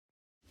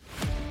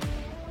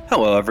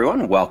Hello,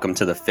 everyone. Welcome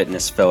to the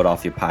Fitness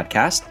Philadelphia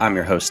podcast. I'm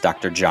your host,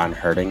 Dr. John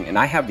Herding, and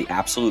I have the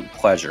absolute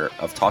pleasure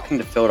of talking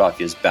to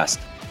Philadelphia's best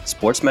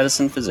sports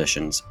medicine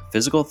physicians,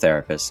 physical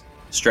therapists,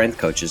 strength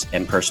coaches,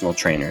 and personal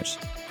trainers.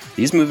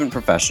 These movement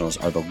professionals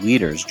are the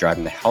leaders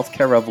driving the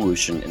healthcare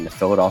revolution in the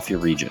Philadelphia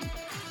region.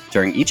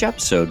 During each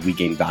episode, we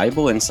gain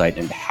valuable insight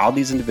into how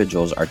these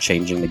individuals are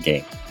changing the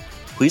game.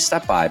 Please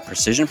stop by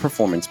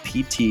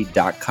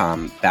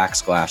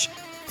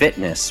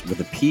precisionperformancept.com/fitness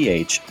with a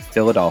PH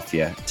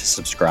Philadelphia to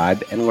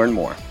subscribe and learn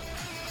more.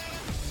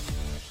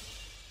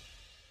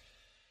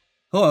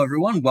 Hello,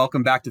 everyone.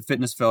 Welcome back to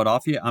Fitness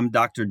Philadelphia. I'm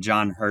Dr.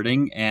 John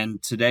Herding,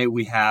 and today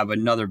we have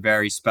another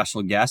very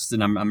special guest,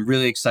 and I'm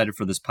really excited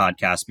for this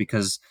podcast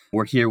because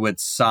we're here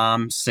with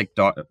Sam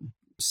Sikdar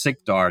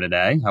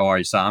today. How are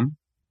you, Sam?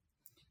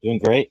 Doing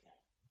great.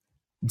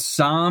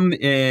 Sam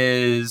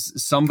is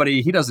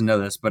somebody, he doesn't know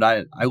this, but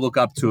I look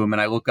up to him,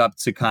 and I look up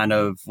to kind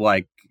of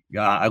like,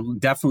 I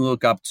definitely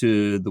look up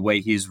to the way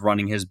he's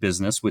running his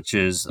business, which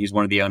is he's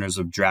one of the owners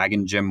of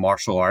Dragon Gym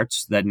Martial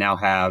Arts that now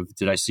have,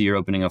 did I see you're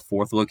opening a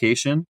fourth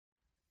location?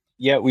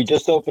 Yeah, we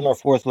just opened our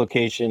fourth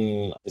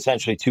location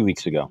essentially 2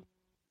 weeks ago.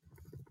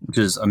 Which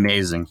is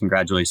amazing.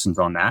 Congratulations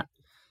on that.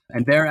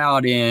 And they're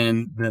out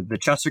in the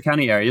Chester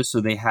County area.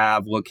 So they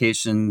have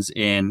locations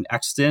in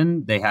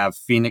Exton, they have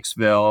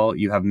Phoenixville,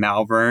 you have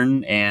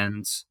Malvern,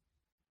 and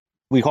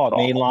we call it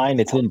Mainline.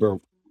 It's in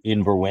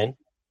Berwyn.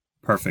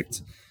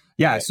 Perfect.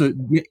 Yeah. So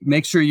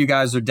make sure you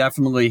guys are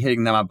definitely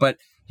hitting them up. But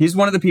he's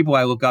one of the people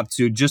I look up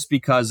to just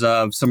because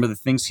of some of the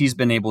things he's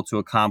been able to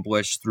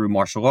accomplish through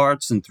martial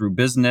arts and through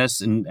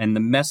business and the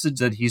message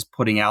that he's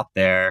putting out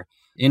there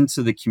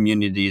into the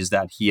communities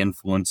that he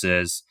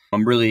influences.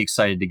 I'm really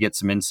excited to get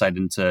some insight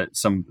into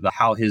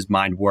how his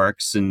mind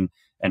works and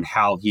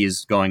how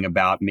he's going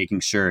about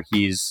making sure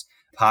he's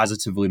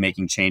positively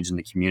making change in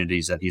the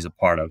communities that he's a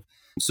part of.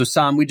 So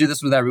Sam, we do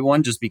this with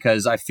everyone just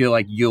because I feel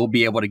like you'll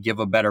be able to give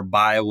a better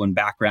bio and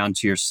background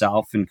to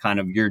yourself and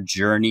kind of your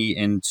journey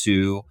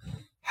into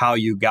how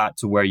you got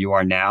to where you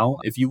are now.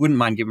 If you wouldn't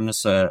mind giving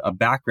us a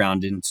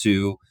background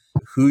into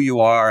who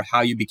you are,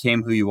 how you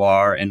became who you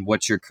are, and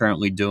what you're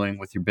currently doing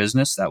with your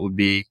business, that would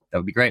be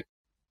great.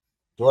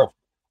 Sure.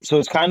 So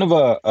it's kind of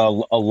a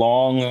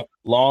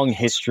long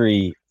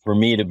history for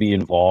me to be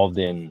involved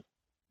in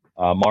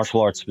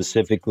martial arts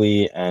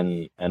specifically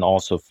and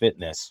also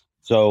fitness.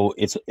 So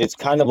it's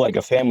kind of like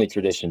a family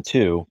tradition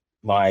too.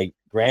 My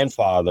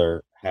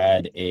grandfather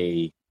had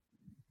a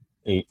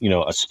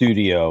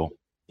studio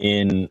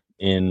in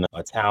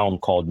a town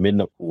called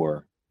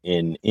Midnapur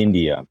in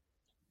India.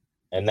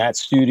 And that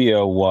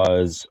studio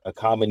was a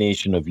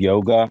combination of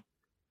yoga,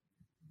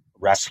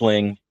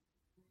 wrestling,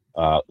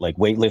 like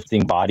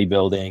weightlifting,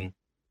 bodybuilding,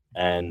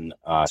 and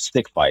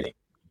stick fighting,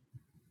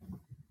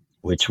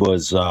 which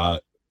was,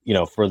 for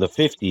the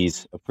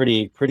 50s, a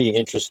pretty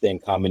interesting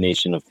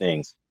combination of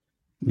things,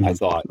 I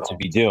thought, to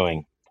be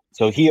doing.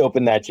 So he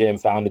opened that gym,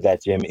 founded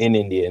that gym in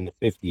India in the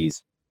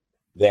 50s.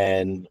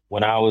 Then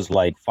when I was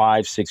like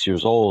 5-6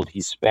 years old,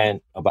 he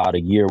spent about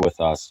a year with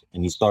us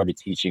and he started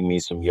teaching me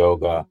some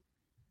yoga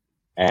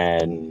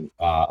and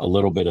a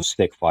little bit of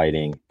stick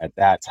fighting at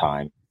that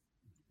time,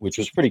 which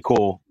was pretty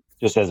cool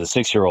just as a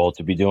 6-year-old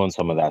to be doing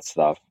some of that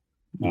stuff.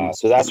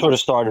 So that sort of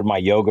started my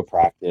yoga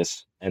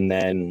practice. And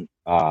then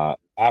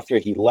after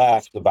he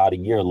left, about a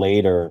year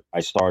later, I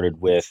started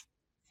with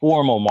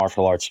formal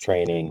martial arts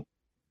training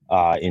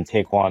in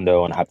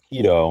Taekwondo and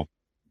Hapkido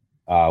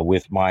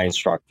with my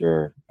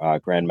instructor,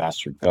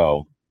 Grandmaster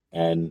Go,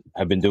 and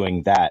have been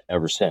doing that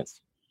ever since.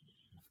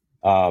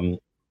 Then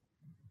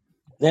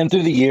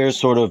through the years,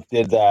 sort of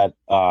did that,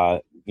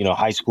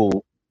 high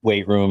school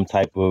weight room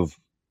type of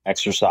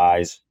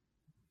exercise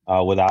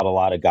without a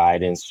lot of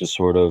guidance, just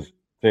sort of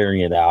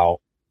figuring it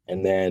out.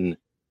 And then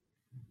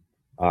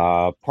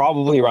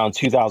probably around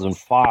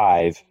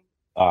 2005,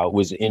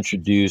 was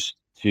introduced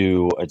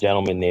to a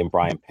gentleman named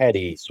Brian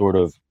Petty, sort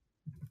of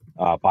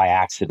by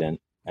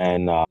accident.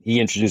 And he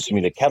introduced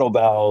me to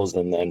kettlebells.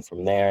 And then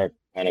from there,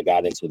 kind of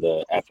got into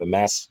the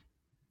FMS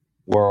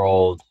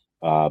world,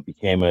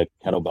 became a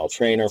kettlebell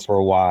trainer for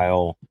a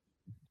while,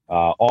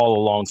 all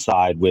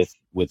alongside with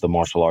the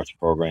martial arts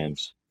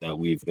programs that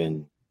we've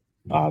been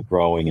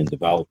growing and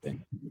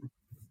developing.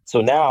 So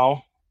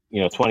now,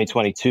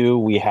 2022,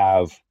 we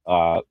have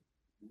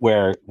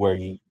where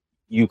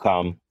you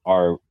come,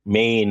 our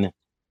main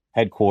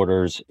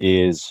headquarters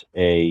is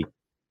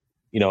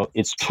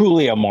it's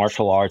truly a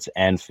martial arts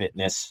and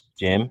fitness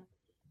gym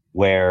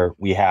where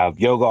we have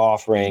yoga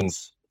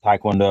offerings,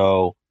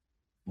 Taekwondo,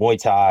 Muay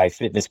Thai,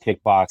 fitness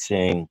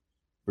kickboxing,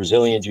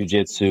 Brazilian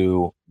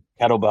Jiu-Jitsu,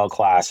 kettlebell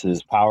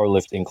classes,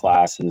 powerlifting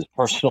classes,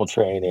 personal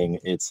training.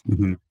 It's,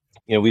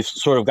 we've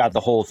sort of got the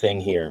whole thing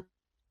here.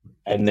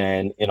 And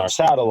then in our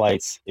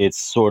satellites, it's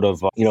sort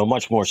of,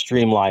 much more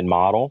streamlined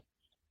model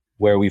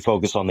where we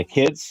focus on the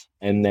kids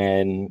and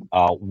then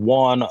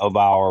one of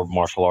our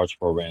martial arts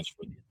programs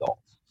for the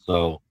adults.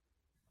 So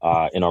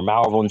in our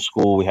Malvern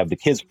school, we have the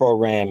kids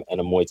program and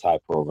a Muay Thai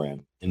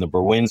program. In the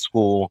Berwyn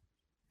school,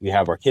 we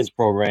have our kids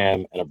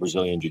program and a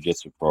Brazilian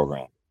Jiu-Jitsu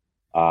program.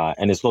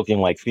 And it's looking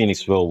like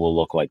Phoenixville will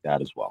look like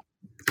that as well.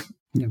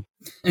 Yeah.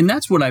 And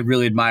that's what I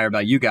really admire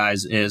about you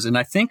guys is, and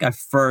I think the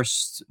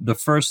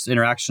first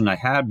interaction I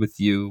had with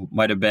you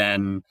might have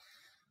been,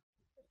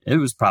 it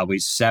was probably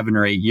 7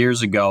 or 8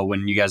 years ago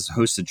when you guys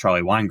hosted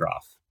Charlie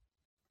Weingroff.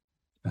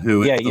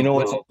 Yeah, you know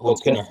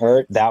what's going to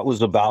hurt? That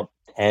was about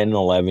 10,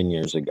 11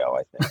 years ago,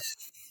 I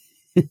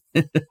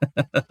think.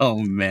 Oh,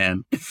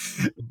 man.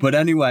 But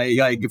anyway,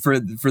 like for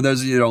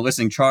those of you who are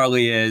listening,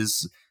 Charlie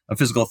is a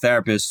physical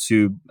therapist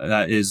who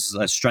is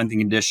a strength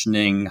and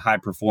conditioning, high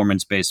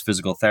performance based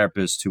physical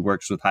therapist who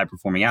works with high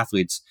performing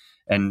athletes.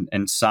 And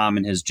Sam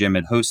and his gym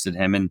had hosted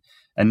him.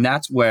 And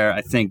that's where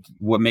I think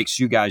what makes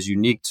you guys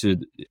unique to,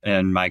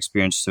 in my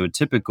experience, to a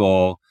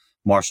typical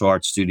martial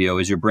arts studio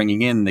is you're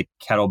bringing in the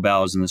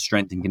kettlebells and the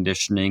strength and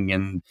conditioning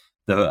and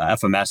the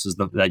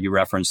FMS that you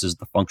referenced is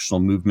the functional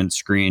movement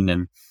screen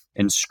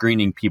and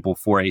screening people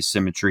for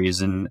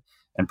asymmetries and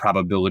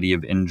probability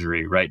of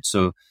injury, right?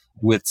 So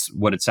with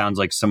what it sounds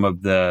like some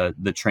of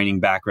the training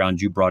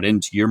background you brought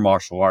into your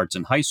martial arts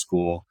in high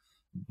school,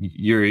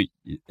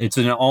 it's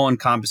an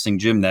all-encompassing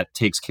gym that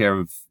takes care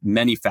of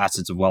many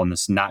facets of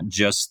wellness, not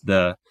just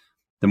the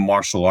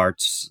martial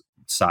arts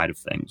side of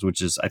things,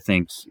 which is, I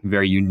think,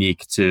 very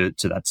unique to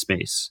that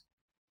space.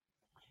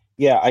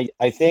 Yeah,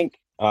 I think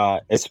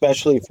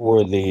especially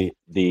for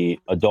the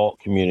adult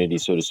community,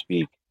 so to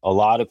speak, a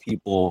lot of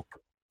people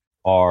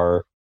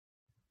are,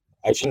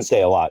 I shouldn't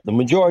say a lot, the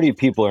majority of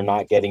people are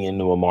not getting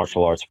into a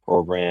martial arts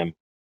program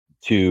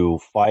to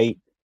fight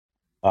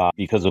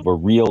because of a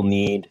real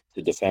need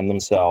to defend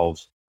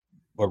themselves,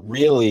 but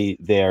really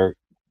they're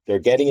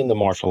getting into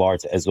martial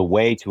arts as a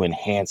way to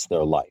enhance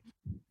their life.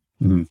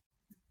 Mm-hmm.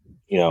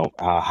 You know,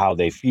 how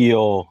they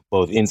feel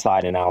both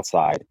inside and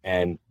outside.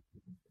 And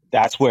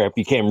that's where it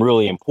became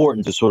really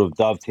important to sort of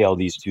dovetail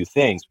these two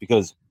things,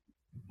 because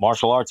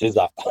martial arts is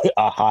a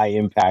high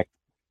impact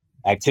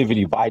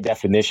activity by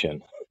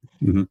definition.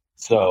 Mm-hmm.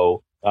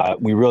 So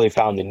we really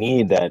found the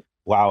need that,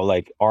 wow,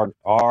 like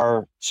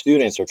our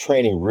students are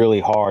training really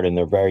hard and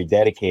they're very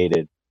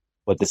dedicated,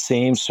 but the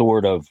same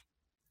sort of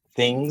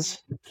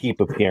things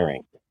keep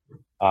appearing.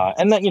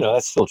 And that,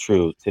 that's still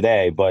true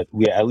today, but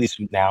at least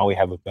now we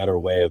have a better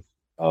way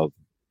of,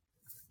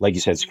 like you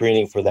said,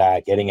 screening for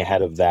that, getting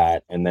ahead of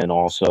that, and then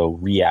also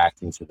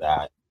reacting to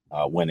that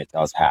when it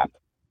does happen.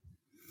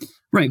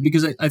 Right,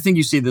 because I think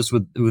you see this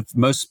with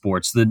most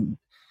sports. The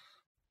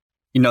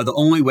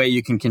only way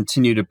you can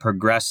continue to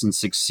progress and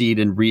succeed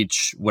and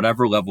reach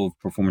whatever level of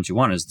performance you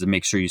want is to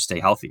make sure you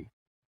stay healthy.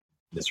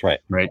 That's right.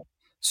 Right.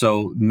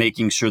 So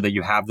making sure that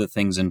you have the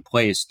things in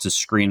place to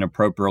screen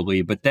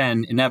appropriately, but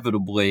then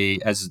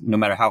inevitably, as no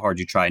matter how hard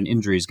you try, an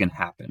injury is going to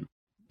happen.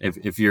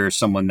 If you're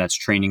someone that's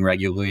training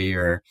regularly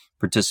or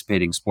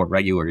participating in sport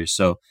regularly.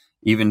 So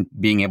even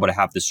being able to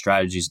have the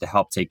strategies to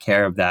help take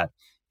care of that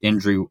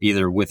injury,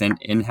 either within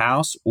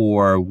in-house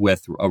or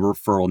with a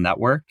referral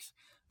network,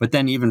 but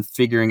then even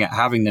figuring out,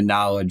 having the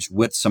knowledge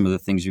with some of the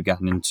things you've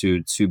gotten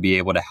into to be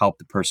able to help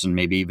the person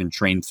maybe even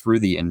train through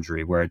the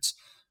injury, where it's,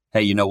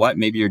 hey, you know what,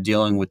 maybe you're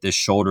dealing with this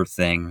shoulder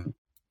thing,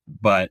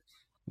 but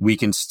we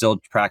can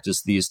still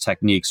practice these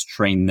techniques,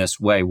 train this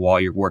way while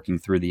you're working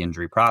through the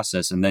injury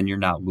process. And then you're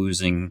not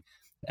losing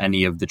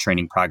any of the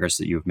training progress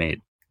that you've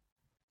made.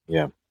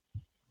 Yeah.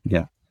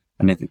 Yeah.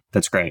 And I think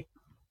that's great.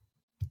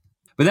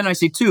 But then I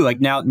see too, like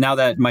now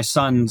that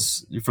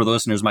for the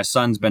listeners, my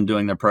son's been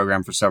doing their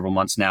program for several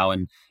months now,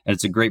 and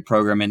it's a great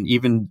program. And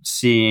even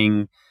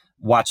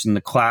watching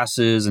the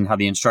classes and how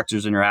the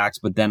instructors interact,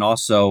 but then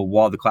also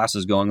while the class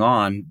is going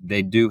on,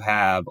 they do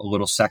have a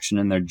little section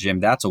in their gym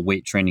that's a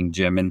weight training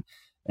gym,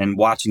 and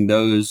watching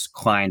those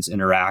clients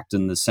interact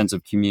and the sense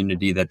of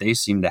community that they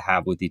seem to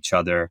have with each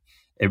other,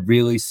 it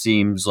really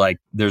seems like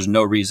there's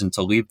no reason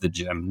to leave the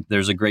gym.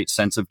 There's a great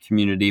sense of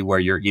community where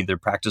you're either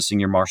practicing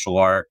your martial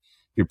art,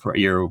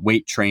 your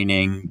weight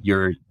training,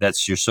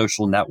 that's your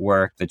social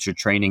network, that's your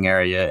training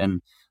area,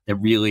 and it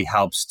really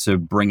helps to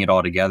bring it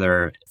all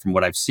together from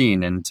what I've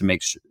seen, and to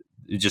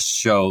just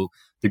show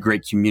the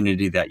great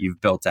community that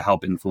you've built to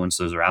help influence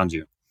those around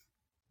you.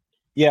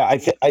 Yeah,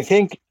 I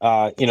think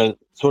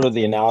sort of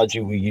the analogy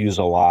we use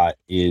a lot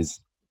is,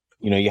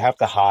 you have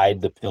to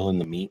hide the pill in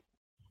the meat.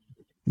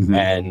 Mm-hmm.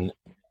 And,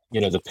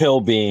 the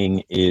pill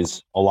being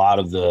is a lot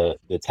of the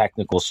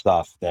technical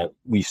stuff that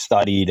we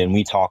studied and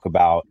we talk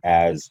about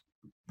as,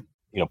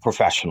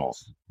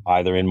 professionals,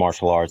 either in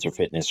martial arts or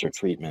fitness or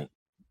treatment.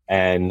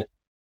 And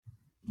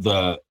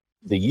the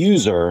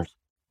user,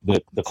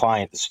 the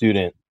client, the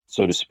student,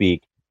 so to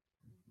speak,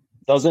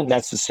 doesn't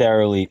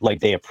necessarily,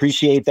 like, they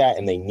appreciate that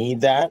and they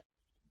need that.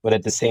 But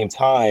at the same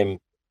time,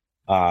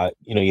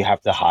 you have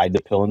to hide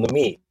the pill in the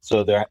meat.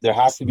 So there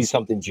has to be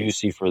something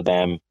juicy for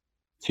them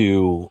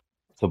to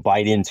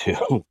bite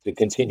into, to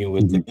continue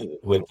with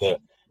the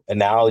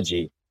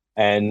analogy.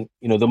 And,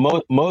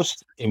 the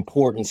most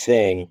important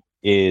thing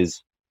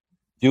is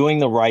doing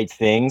the right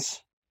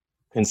things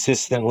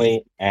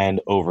consistently and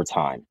over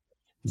time.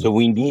 So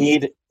we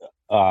need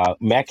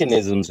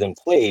mechanisms in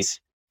place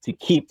to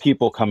keep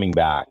people coming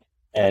back.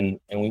 And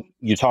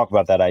you talk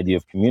about that idea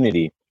of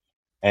community.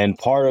 And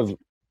part of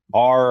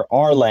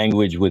our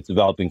language with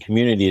developing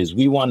community is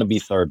we want to be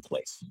third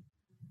place,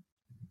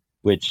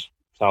 which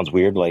sounds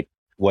weird. Like,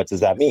 what does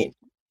that mean?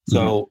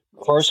 So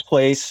first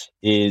place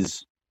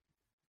is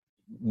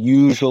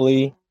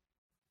usually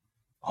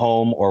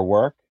home or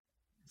work.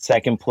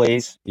 Second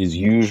place is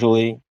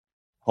usually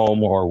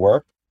home or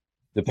work,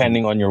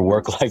 depending on your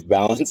work-life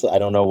balance. I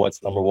don't know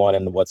what's number one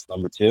and what's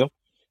number two.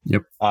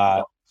 Yep.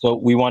 So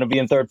we want to be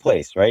in third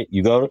place, right?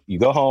 You go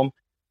home,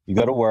 you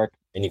go to work,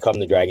 and you come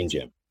to Dragon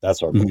Gym.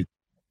 That's our goal.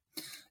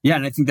 Yeah,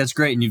 and I think that's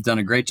great, and you've done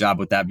a great job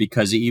with that,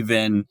 because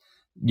even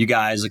you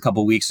guys a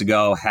couple weeks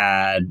ago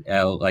had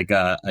like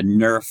a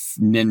Nerf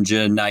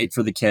ninja night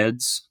for the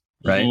kids,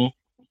 right?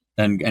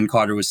 And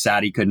Carter was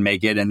sad he couldn't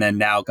make it, and then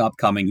now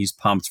upcoming he's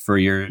pumped for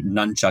your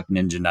nunchuck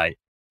ninja night.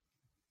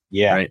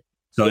 Yeah, right.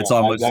 So it's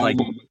almost like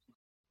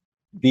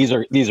these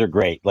are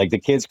great. Like the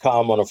kids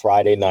come on a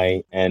Friday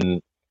night,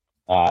 and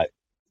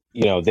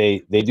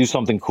they do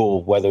something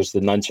cool, whether it's the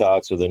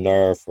nunchucks or the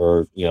Nerf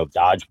or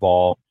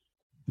dodgeball.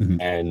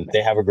 And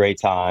they have a great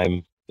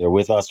time. They're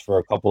with us for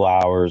a couple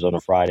hours on a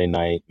Friday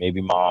night,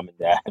 maybe mom and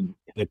dad in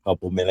a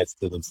couple minutes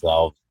to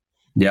themselves.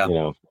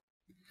 Yeah.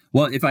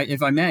 Well, if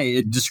I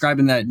may,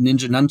 describing that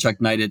ninja nunchuck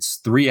night, it's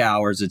 3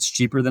 hours. It's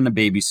cheaper than a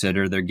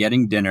babysitter. They're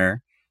getting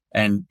dinner,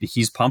 and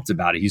he's pumped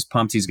about it. He's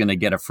pumped. He's going to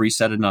get a free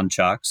set of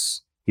nunchucks.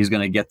 He's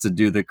going to get to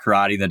do the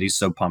karate that he's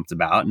so pumped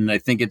about. And I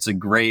think it's a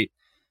great,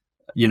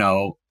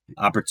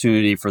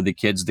 opportunity for the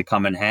kids to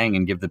come and hang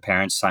and give the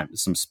parents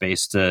some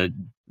space to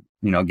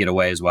get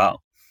away as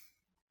well.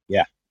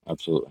 Yeah,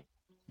 absolutely.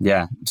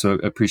 Yeah. So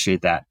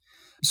appreciate that.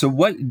 So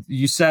what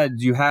you said,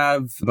 you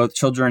have both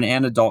children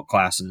and adult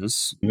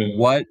classes.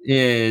 What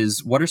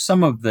are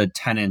some of the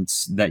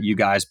tenets that you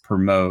guys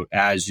promote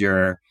as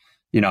your,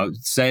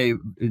 say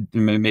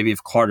maybe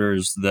if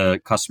Carter's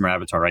the customer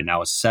avatar right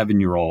now, a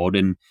 7-year-old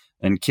and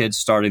kids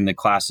starting the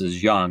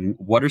classes young,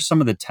 what are some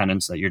of the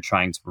tenets that you're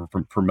trying to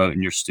promote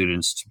in your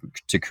students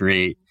to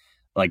create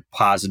like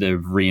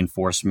positive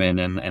reinforcement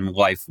and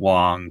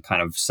lifelong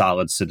kind of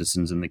solid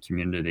citizens in the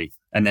community,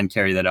 and then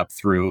carry that up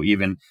through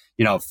even,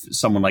 if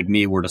someone like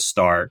me were to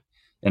start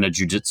in a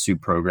jiu-jitsu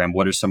program,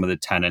 what are some of the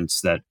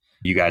tenets that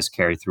you guys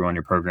carry through on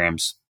your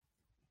programs?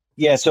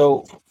 Yeah.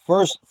 So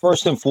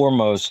first and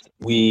foremost,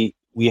 we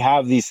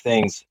have these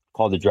things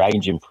called the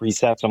Dragon Gym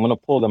precepts. I'm going to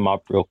pull them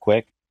up real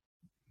quick,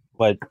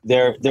 but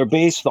they're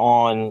based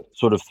on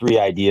sort of 3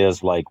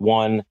 ideas. Like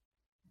one,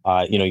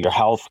 your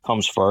health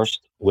comes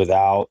first.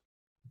 Without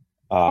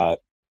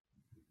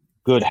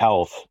good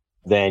health,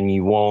 then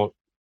you won't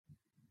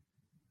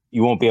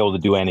be able to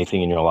do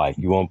anything in your life.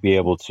 You won't be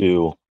able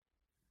to,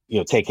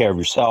 take care of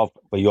yourself,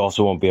 but you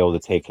also won't be able to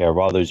take care of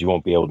others. You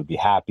won't be able to be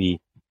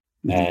happy,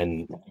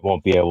 and you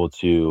won't be able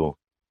to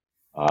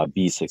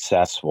be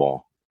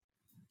successful.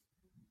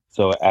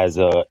 So as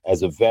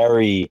a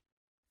very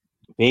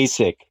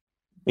basic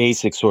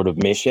sort of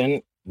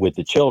mission with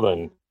the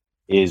children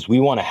is we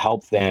want to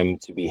help them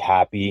to be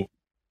happy,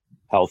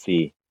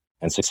 healthy,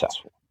 and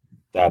successful.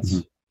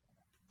 That's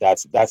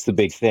the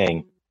big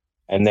thing.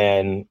 And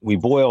then we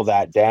boil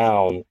that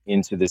down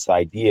into this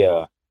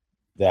idea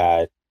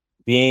that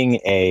being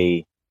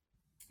a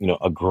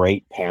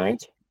great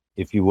parent,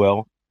 if you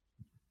will,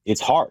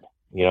 it's hard.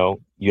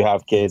 You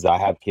have kids, I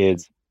have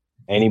kids.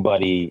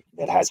 Anybody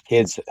that has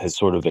kids has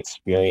sort of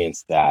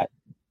experienced that,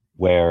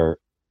 where,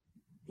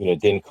 it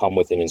didn't come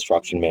with an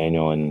instruction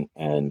manual,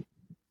 and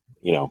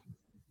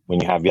when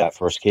you have that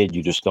first kid,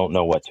 you just don't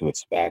know what to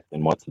expect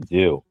and what to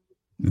do.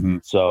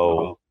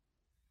 So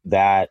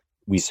that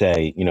we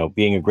say,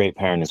 being a great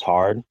parent is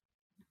hard.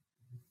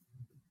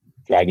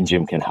 Dragon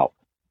Gym can help.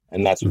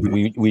 And that's,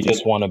 we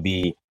just want to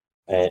be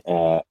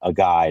a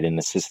guide and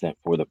assistant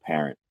for the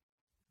parent.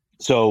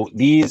 So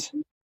these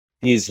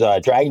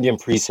Dragon Gym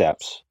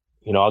precepts,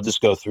 I'll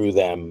just go through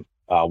them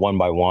one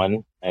by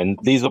one. And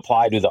these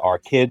apply to our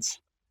kids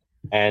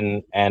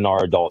and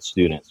our adult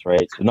students,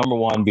 right? So number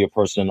one, be a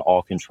person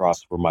all can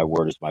trust, for my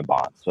word is my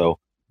bond. So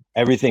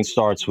everything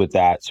starts with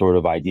that sort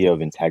of idea of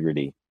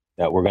integrity,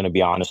 that we're going to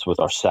be honest with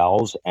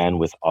ourselves and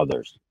with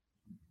others.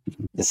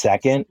 The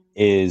second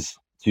is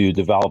to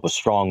develop a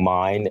strong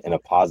mind and a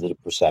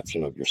positive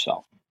perception of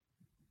yourself.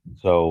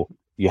 So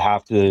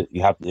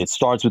it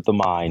starts with the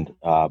mind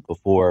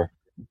before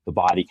the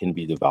body can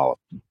be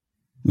developed.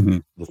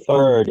 The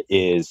third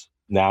is,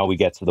 now we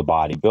get to the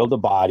body. Build a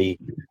body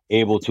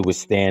able to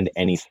withstand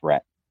any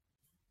threat.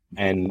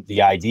 And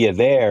the idea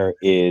there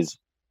is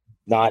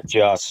not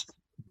just,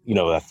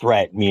 a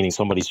threat, meaning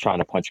somebody's trying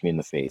to punch me in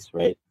the face,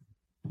 right?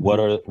 What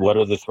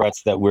are the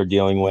threats that we're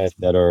dealing with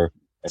that are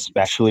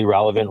especially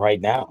relevant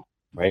right now,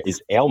 right?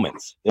 Is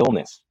ailments,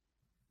 illness,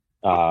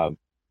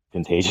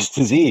 contagious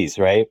disease,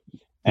 right?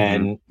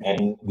 And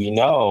we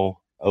know,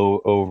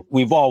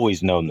 we've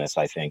always known this,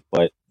 I think,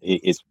 but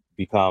it's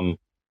become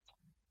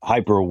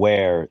hyper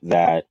aware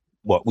that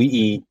what we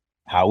eat,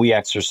 how we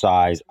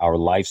exercise, our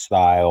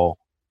lifestyle,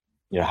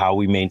 how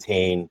we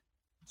maintain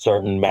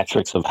certain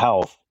metrics of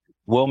health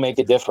will make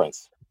a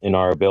difference in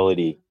our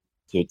ability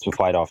to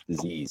fight off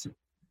disease.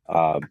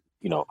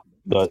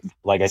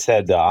 like I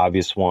said, the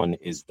obvious one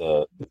is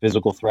the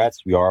physical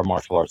threats. We are a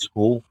martial arts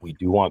school. We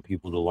do want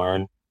people to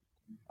learn,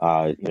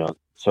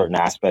 certain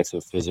aspects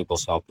of physical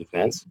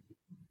self-defense.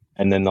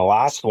 And then the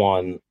last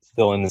one,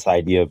 still in this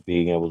idea of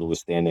being able to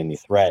withstand any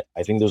threat,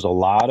 I think there's a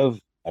lot of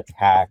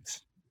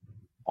attacks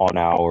on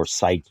our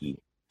psyche,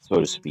 so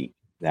to speak,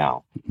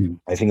 now. Mhm.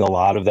 I think a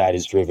lot of that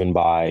is driven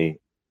by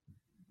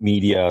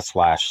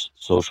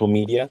media/social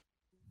media.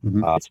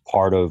 Mhm. It's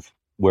part of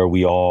where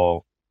we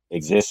all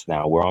exist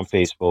now. We're on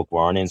Facebook,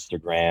 we're on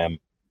Instagram.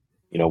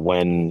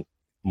 When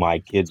my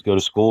kids go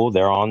to school,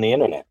 they're on the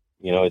internet.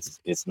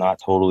 It's not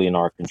totally in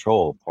our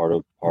control. Part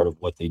of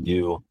what they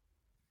do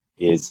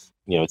is,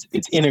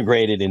 it's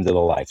integrated into the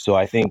life. So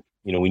I think,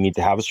 we need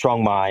to have a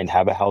strong mind,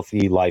 have a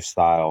healthy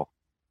lifestyle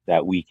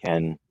that we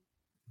can,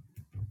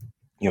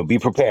 be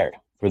prepared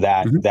for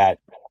that Mhm. that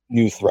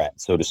new threat,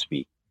 so to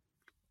speak.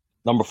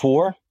 Number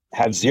 4,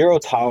 have zero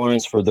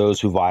tolerance for those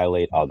who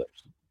violate others.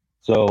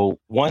 So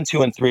 1,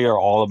 2, and 3 are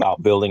all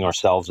about building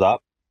ourselves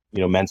up,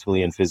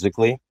 mentally and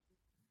physically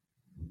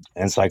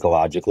and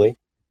psychologically.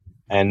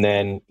 And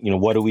then,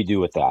 what do we do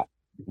with that?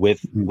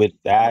 With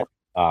that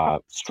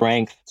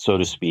strength, so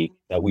to speak,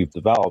 that we've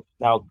developed,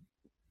 now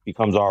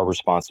becomes our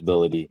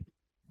responsibility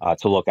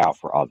to look out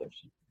for others,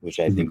 which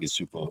I Mhm. think is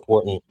super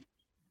important.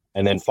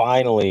 And then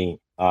finally,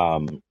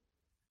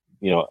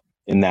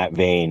 in that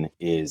vein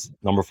is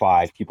number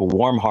 5, keep a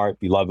warm heart,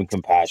 be loving,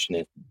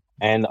 compassionate,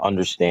 and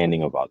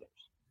understanding of others.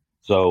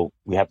 So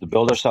we have to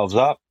build ourselves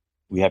up.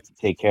 We have to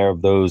take care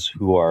of those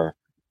who are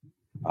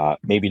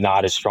maybe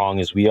not as strong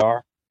as we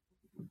are.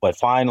 But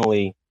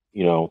finally,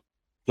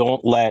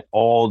 don't let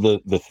all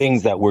the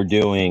things that we're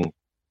doing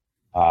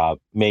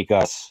make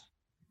us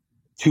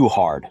too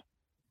hard,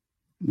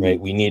 right?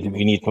 We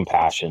need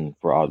compassion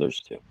for others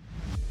too.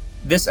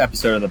 This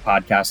episode of the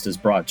podcast is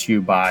brought to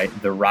you by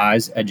the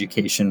Rise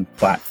Education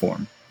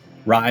Platform.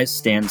 Rise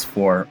stands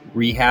for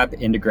Rehab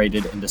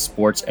Integrated into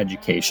Sports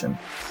Education.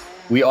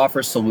 We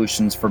offer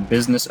solutions for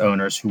business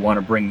owners who want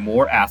to bring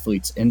more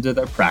athletes into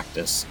their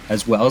practice,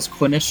 as well as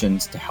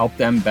clinicians to help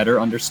them better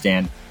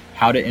understand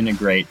how to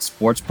integrate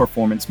sports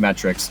performance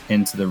metrics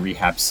into the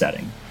rehab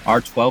setting.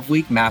 Our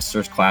 12-week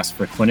master's class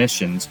for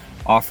clinicians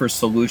offers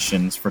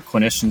solutions for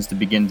clinicians to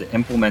begin to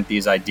implement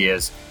these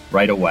ideas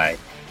right away.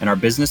 And our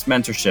business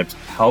mentorship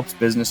helps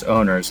business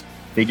owners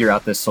figure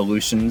out the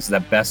solutions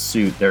that best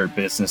suit their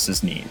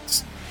business's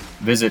needs.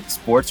 Visit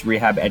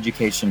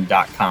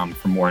sportsrehabeducation.com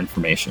for more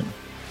information.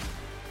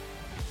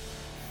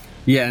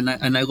 Yeah,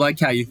 and I like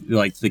how you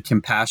like the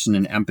compassion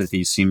and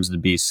empathy seems to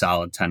be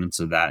solid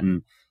tenets of that.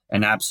 And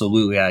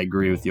absolutely, I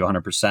agree with you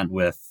 100%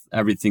 with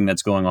everything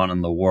that's going on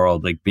in the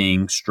world, like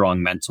being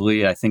strong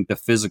mentally. I think the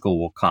physical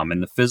will come,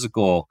 and the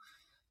physical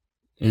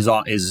is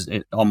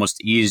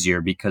almost easier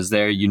because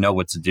there you know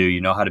what to do. You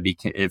know how to be,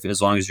 if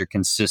as long as you're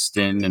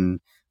consistent and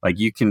like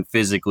you can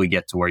physically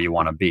get to where you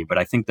want to be. But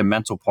I think the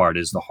mental part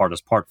is the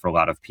hardest part for a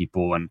lot of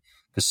people, and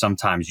because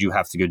sometimes you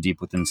have to go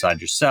deep within inside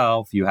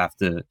yourself. You have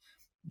to,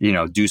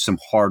 do some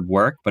hard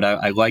work. But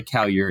I like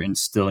how you're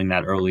instilling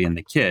that early in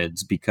the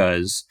kids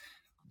because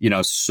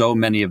so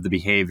many of the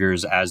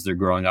behaviors as they're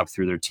growing up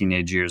through their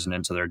teenage years and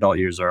into their adult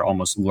years are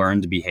almost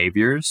learned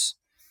behaviors.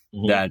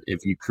 Mm-hmm. That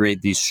if you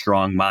create these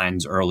strong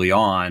minds early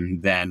on,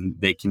 then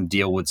they can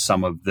deal with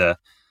some of the,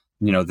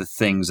 the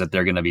things that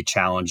they're going to be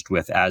challenged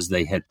with as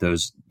they hit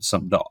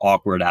the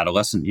awkward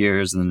adolescent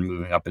years and then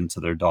moving up into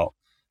the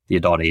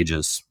adult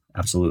ages.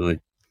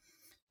 Absolutely.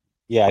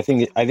 Yeah, I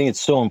think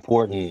it's so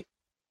important,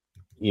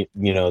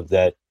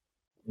 that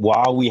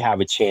while we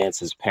have a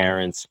chance as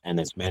parents and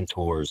as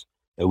mentors,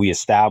 that we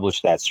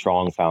establish that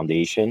strong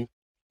foundation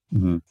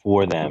mm-hmm.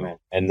 for them.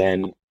 And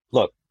then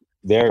look,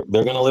 they're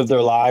going to live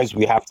their lives.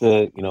 We have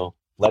to,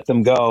 let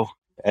them go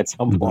at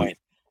some mm-hmm. point.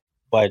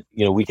 But,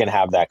 we can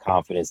have that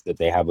confidence that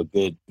they have a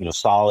good,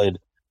 solid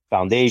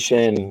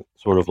foundation,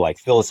 sort of like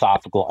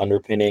philosophical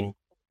underpinning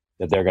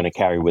that they're going to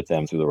carry with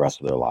them through the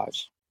rest of their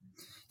lives.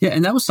 Yeah.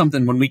 And that was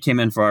something when we came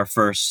in for our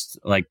first,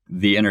 like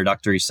the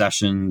introductory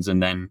sessions,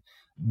 and then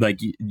like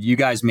you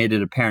guys made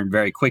it apparent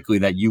very quickly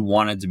that you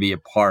wanted to be a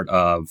part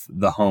of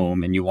the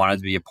home and you wanted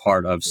to be a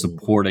part of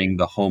supporting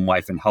the home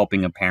life and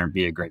helping a parent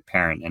be a great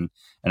parent. And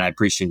I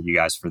appreciate you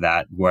guys for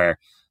that, where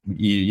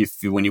you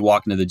feel, when you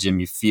walk into the gym,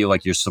 you feel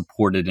like you're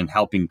supported in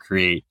helping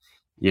create,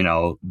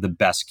 the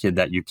best kid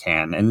that you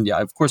can. And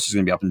yeah, of course there's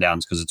going to be up and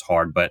downs because it's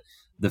hard, but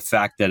the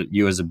fact that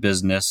you as a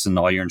business and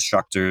all your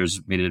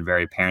instructors made it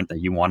very apparent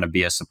that you want to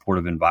be a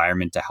supportive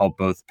environment to help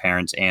both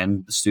parents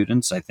and the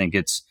students, I think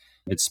it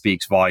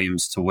speaks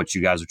volumes to what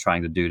you guys are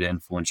trying to do to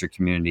influence your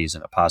communities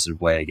in a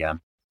positive way again.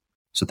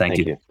 So thank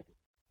you.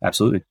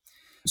 Absolutely.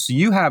 So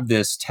you have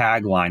this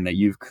tagline that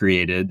you've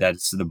created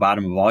that's at the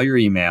bottom of all your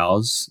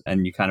emails,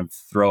 and you kind of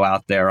throw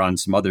out there on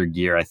some other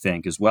gear, I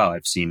think, as well.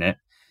 I've seen it.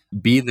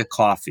 Be the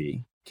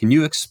coffee. Can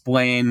you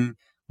explain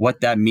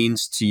what that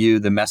means to you,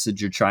 the message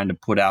you're trying to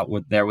put out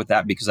with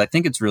that? Because I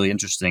think it's really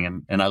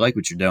interesting and I like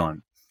what you're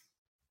doing.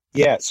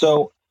 Yeah.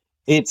 So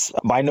it's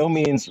by no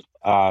means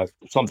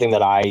something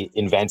that I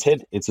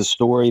invented. It's a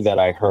story that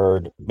I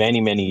heard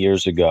many, many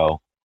years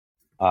ago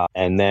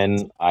And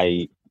then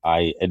I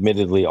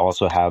admittedly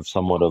also have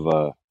somewhat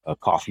of a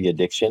coffee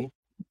addiction.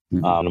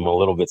 I'm a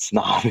little bit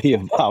snobby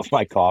about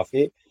my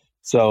coffee.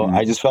 So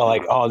I just felt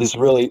like, oh, this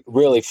really,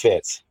 really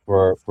fits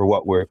for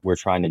what we're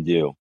trying to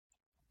do.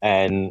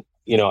 And,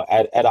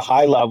 at a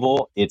high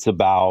level, it's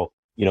about,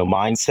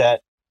 mindset,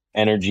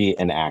 energy,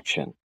 and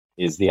action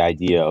is the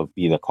idea of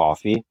Be the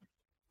Coffee.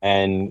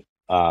 And,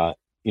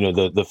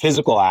 the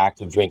physical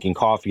act of drinking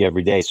coffee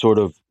every day sort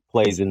of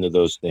plays into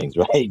those things,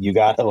 right? You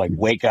got to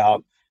wake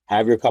up,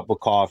 have your cup of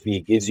coffee,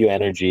 it gives you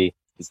energy.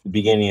 It's the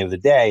beginning of the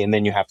day, and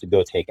then you have to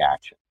go take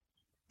action.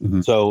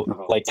 So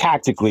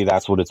tactically,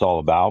 that's what it's all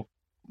about.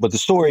 But the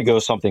story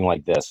goes something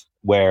like this,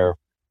 where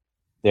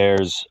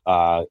there's,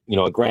 a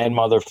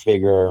grandmother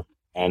figure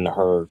and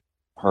her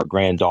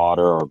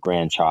granddaughter or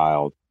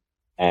grandchild.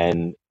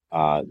 And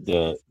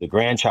the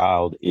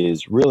grandchild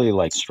is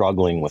really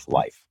struggling with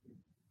life.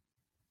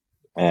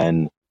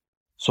 And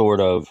sort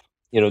of,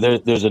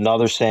 there's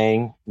another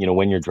saying,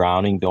 when you're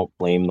drowning, don't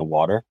blame the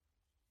water,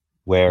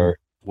 where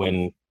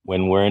when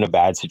we're in a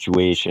bad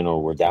situation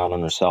or we're down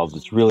on ourselves,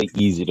 it's really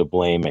easy to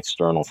blame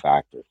external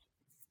factors.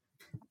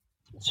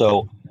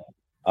 So,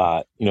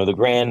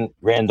 the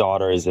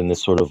granddaughter is in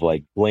this sort of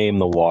blame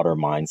the water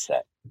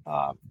mindset.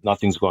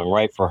 Nothing's going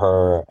right for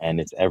her, and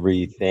it's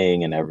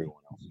everything and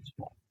everyone else's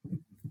fault.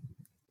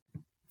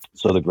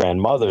 So the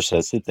grandmother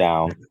says, sit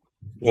down.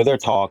 They're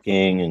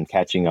talking and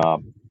catching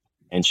up,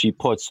 and she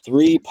puts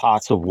 3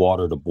 pots of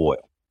water to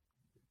boil.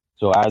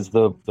 So as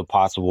the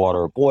pots of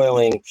water are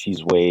boiling,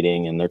 she's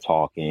waiting and they're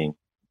talking.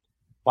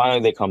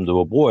 Finally, they come to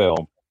a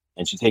boil,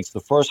 and she takes the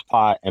first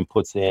pot and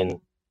puts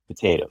in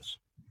potatoes.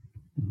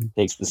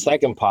 Takes the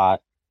second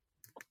pot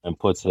and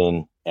puts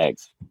in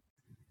eggs.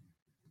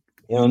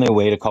 And they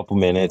wait a couple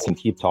minutes and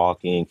keep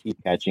talking,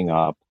 keep catching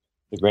up.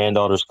 The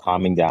granddaughter's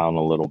calming down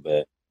a little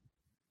bit.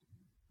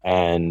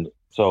 And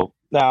so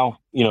now,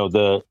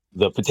 the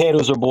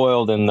potatoes are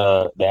boiled and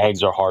the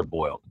eggs are hard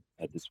boiled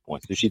at this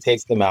point. So she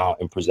takes them out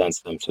and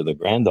presents them to the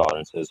granddaughter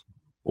and says,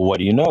 well, what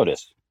do you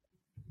notice?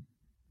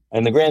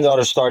 And the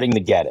granddaughter's starting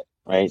to get it,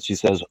 right? She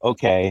says,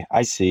 okay,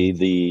 I see.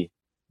 The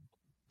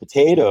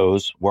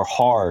potatoes were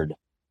hard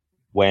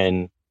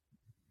when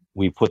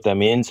we put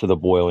them into the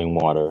boiling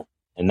water,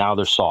 and now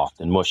they're soft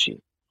and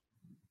mushy.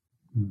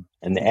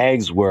 And the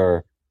eggs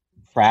were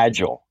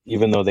fragile,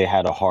 even though they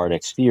had a hard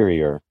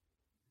exterior.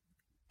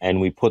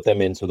 And we put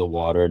them into the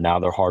water. Now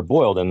they're hard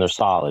boiled and they're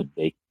solid.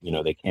 They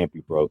can't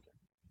be broken.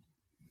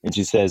 And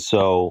she says,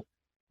 so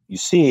you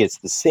see, it's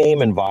the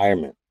same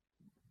environment,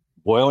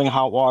 boiling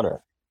hot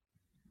water,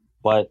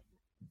 but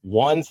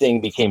one thing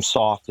became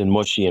soft and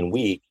mushy and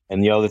weak,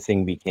 and the other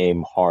thing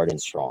became hard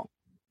and strong.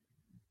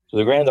 So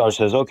the granddaughter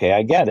says, okay,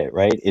 I get it,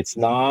 right? It's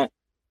not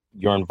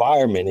your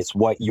environment, it's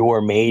what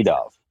you're made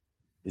of,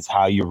 is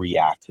how you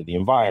react to the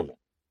environment,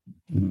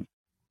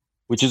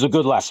 which is a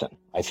good lesson,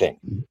 I think,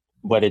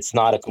 but it's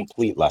not a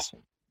complete lesson.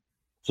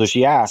 So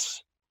she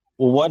asks,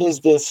 well, what is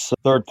this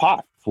third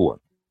pot for?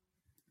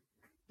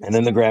 And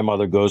then the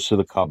grandmother goes to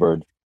the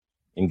cupboard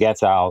and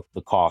gets out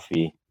the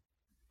coffee,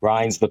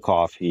 grinds the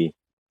coffee,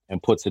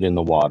 and puts it in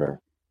the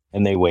water.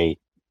 And they wait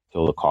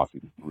till the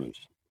coffee brews.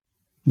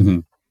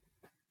 The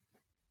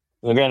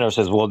granddaughter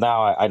says, well,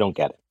 now I don't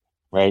get it,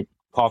 right?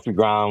 Coffee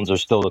grounds are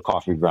still the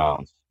coffee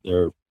grounds.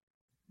 They're,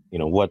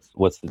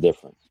 what's the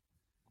difference?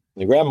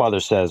 The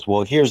grandmother says,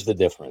 well, here's the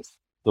difference.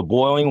 The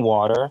boiling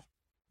water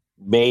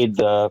made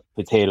the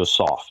potatoes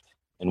soft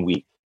and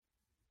weak.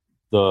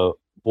 The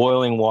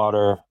boiling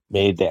water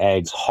made the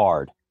eggs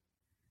hard.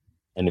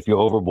 And if you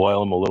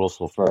overboil them, a little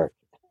sulfuric,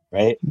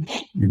 right?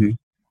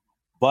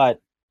 But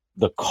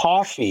the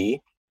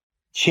coffee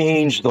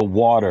changed the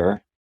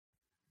water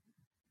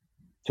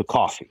to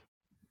coffee.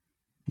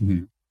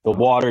 The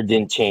water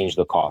didn't change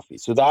the coffee.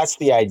 So that's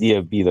the idea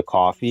of Be the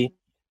Coffee.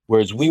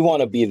 Whereas we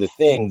want to be the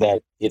thing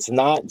that it's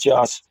not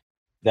just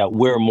that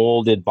we're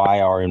molded by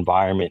our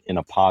environment in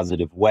a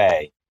positive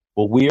way,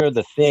 but we are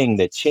the thing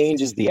that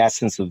changes the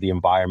essence of the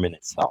environment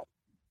itself.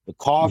 The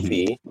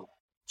coffee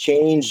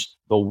changed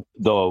the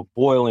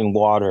boiling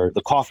water,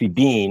 the coffee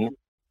bean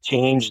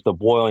changed the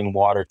boiling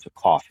water to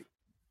coffee.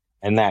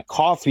 And that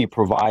coffee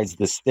provides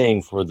this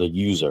thing for the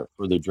user,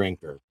 for the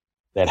drinker,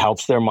 that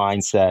helps their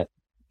mindset,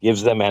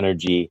 gives them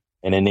energy,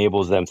 and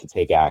enables them to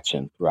take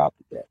action throughout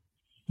the day.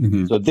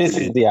 So this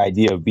is the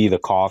idea of Be the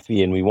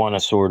Coffee. And we want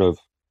to sort of,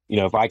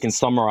 if I can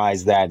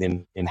summarize that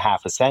in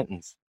half a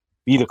sentence,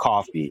 Be the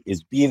Coffee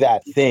is be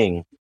that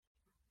thing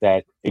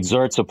that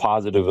exerts a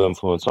positive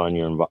influence on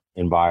your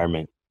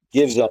environment,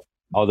 gives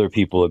other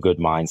people a good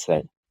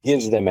mindset,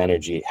 gives them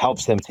energy,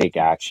 helps them take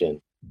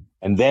action.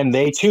 And then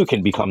they too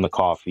can become the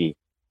coffee.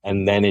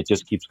 And then it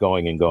just keeps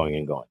going and going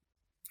and going.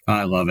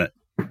 I love it.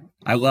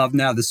 I love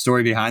now the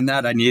story behind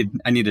that. I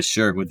need a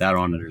shirt with that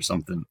on it or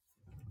something.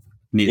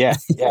 Yeah,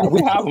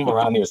 we have them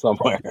around here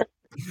somewhere.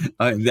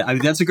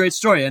 That's a great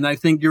story. And I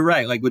think you're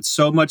right. Like with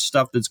so much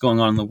stuff that's going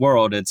on in the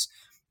world, it's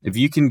if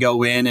you can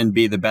go in and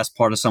be the best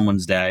part of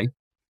someone's day,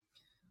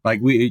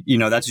 like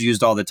that's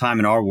used all the time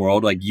in our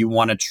world. Like you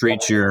want to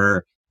treat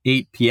your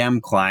 8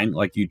 p.m. client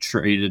like you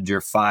treated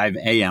your 5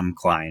 a.m.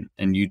 client,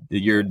 and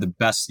you're the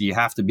best. You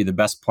have to be the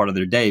best part of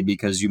their day,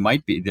 because you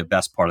might be the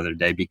best part of their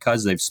day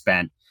because they've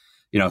spent,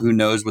 who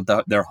knows what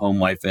their home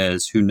life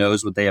is, who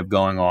knows what they have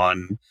going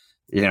on,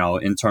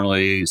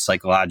 internally,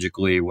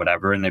 psychologically,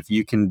 whatever. And if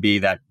you can be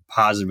that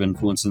positive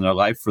influence in their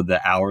life for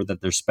the hour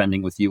that they're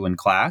spending with you in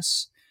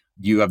class,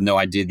 you have no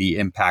idea the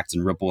impact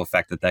and ripple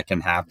effect that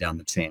can have down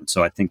the chain.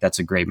 So I think that's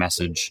a great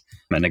message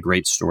and a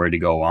great story to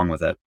go along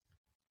with it.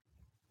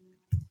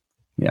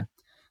 Yeah.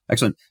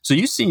 Excellent. So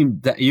you seem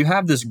that you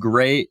have this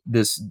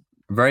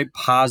very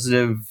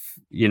positive,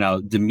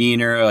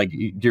 demeanor, like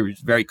you're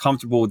very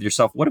comfortable with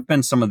yourself. What have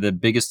been some of the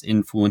biggest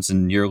influence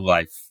in your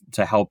life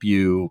to help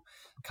you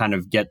kind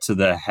of get to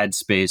the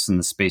headspace and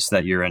the space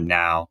that you're in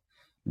now?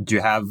 Do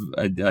you have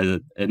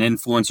an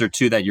influence or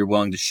two that you're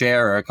willing to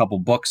share, or a couple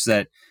books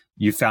that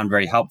you found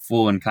very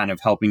helpful in kind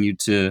of helping you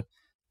to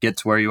get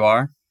to where you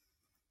are?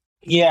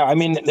 Yeah, I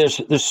mean,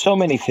 there's so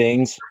many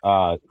things,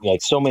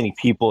 like so many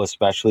people,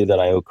 especially, that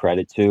I owe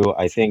credit to.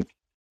 I think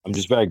I'm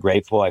just very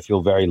grateful. I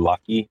feel very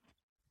lucky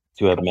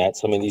to have met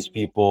some of these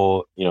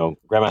people.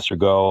 Grandmaster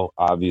Go,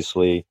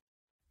 obviously.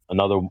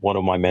 Another one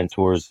of my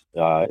mentors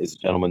is a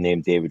gentleman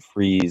named David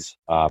Fries,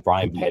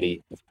 Brian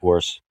Petty, of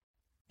course.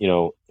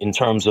 In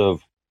terms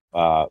of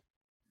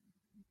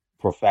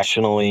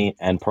professionally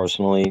and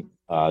personally,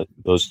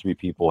 those three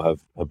people have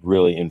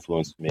really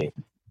influenced me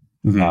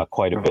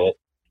quite a bit.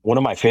 One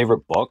of my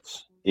favorite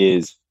books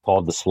is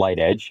called The Slight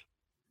Edge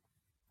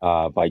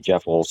by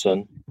Jeff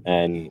Olson.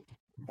 And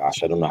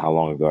gosh, I don't know how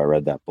long ago I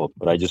read that book,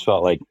 but I just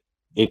felt like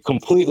it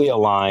completely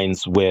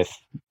aligns with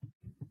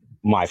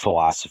my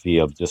philosophy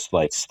of just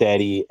like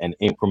steady and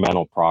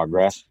incremental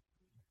progress,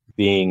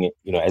 being,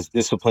 as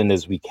disciplined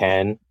as we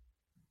can,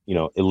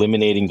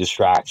 eliminating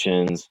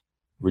distractions,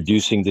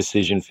 reducing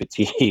decision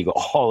fatigue,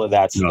 all of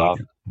that stuff.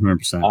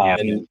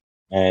 100%.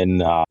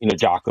 And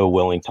Jocko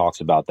Willing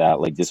talks about that,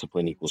 like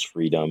discipline equals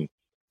freedom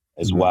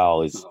as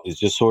well, is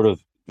just sort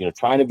of,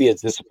 trying to be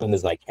as disciplined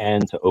as I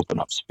can to open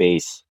up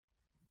space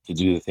to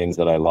do the things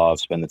that I love,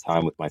 spend the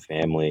time with my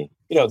family.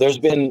 There's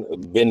been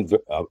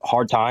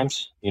hard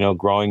times,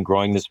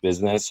 growing this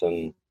business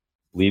and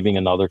leaving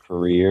another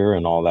career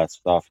and all that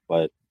stuff.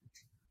 But,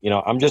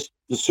 I'm just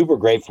super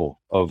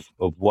grateful of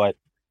what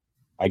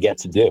I get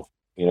to do.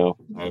 I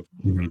have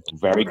a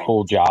very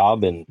cool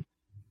job, and,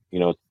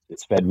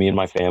 it's fed me and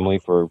my family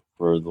for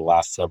the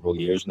last several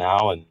years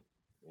now. And,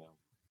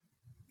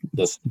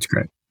 it's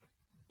great.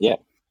 Yeah.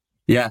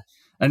 Yeah.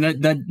 And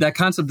that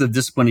concept of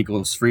discipline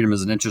equals freedom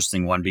is an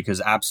interesting one,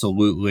 because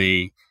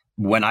absolutely,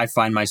 when I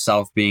find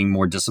myself being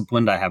more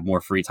disciplined, I have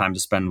more free time to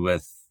spend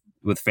with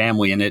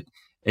family. And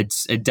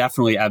it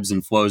definitely ebbs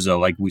and flows, though.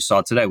 Like we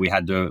saw today, we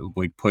had to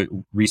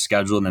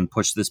reschedule and then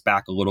push this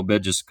back a little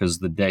bit just because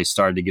the day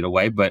started to get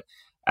away. But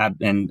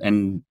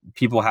and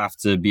people have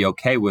to be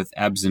okay with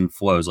ebbs and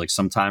flows. Like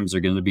sometimes there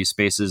are going to be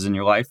spaces in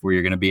your life where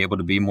you're going to be able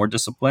to be more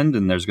disciplined,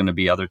 and there's going to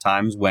be other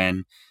times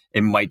when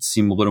it might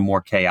seem a little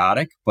more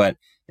chaotic. But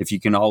if you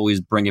can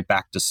always bring it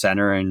back to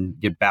center and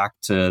get back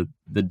to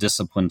the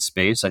disciplined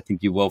space, I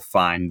think you will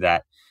find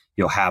that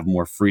you'll have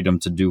more freedom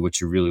to do what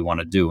you really want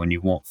to do, and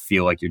you won't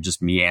feel like you're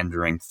just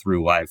meandering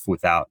through life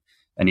without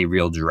any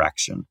real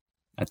direction.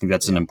 I think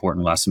that's an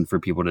important lesson for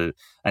people to,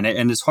 and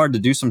it's hard to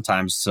do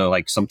sometimes. So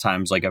like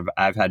sometimes, like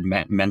I've had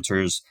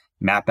mentors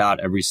map out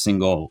every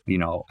single,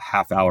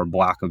 half-hour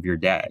block of your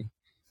day.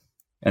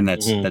 And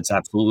that's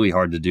absolutely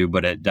hard to do,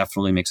 but it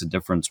definitely makes a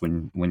difference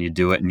when you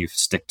do it and you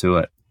stick to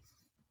it.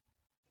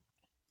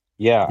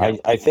 Yeah.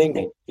 I think,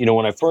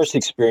 when I first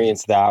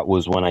experienced that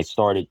was when I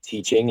started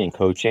teaching and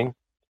coaching.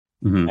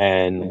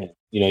 And,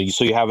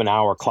 so you have an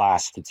hour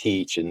class to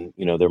teach, and,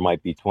 there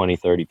might be 20,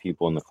 30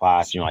 people in the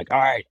class. And you're like, all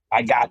right,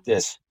 I got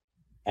this.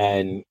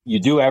 And you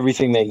do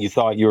everything that you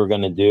thought you were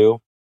going to do.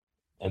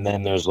 And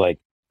then there's like,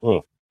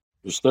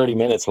 there's 30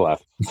 minutes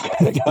left.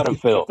 I got to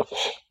fill.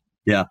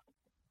 Yeah.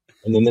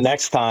 And then the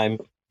next time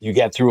you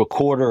get through a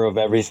quarter of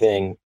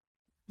everything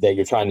that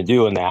you're trying to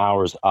do, and the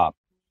hour's up.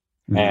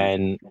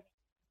 And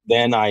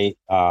then I,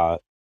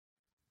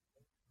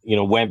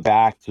 went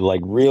back to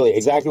like really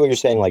exactly what you're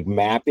saying, like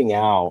mapping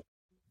out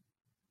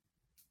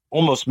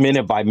almost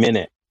minute by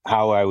minute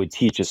how I would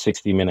teach a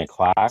 60-minute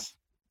class.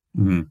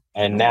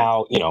 And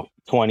now,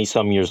 20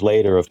 some years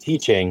later of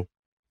teaching,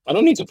 I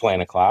don't need to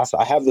plan a class.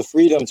 I have the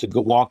freedom to go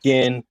walk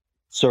in,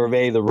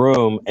 survey the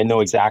room, and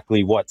know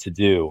exactly what to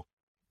do.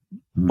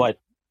 But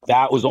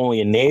that was only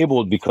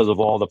enabled because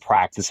of all the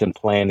practice and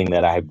planning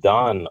that I have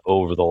done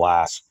over the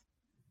last,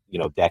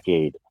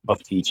 decade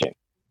of teaching.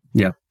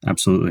 Yeah,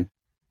 absolutely.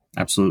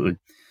 Absolutely.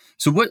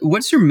 So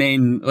what's your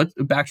main, let's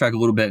backtrack a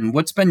little bit, and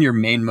what's been your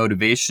main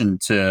motivation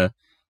to,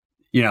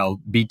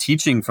 be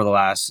teaching for the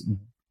last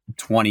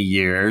 20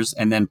 years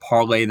and then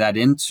parlay that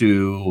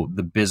into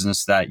the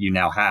business that you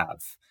now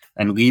have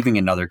and leaving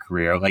another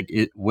career? Like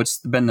what's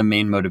been the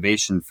main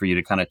motivation for you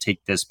to kind of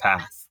take this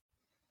path?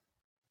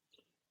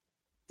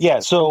 Yeah.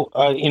 So,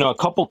 a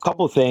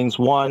couple things.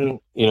 One,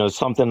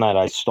 something that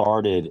I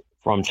started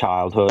from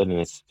childhood, and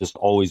it's just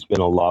always been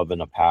a love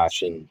and a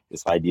passion,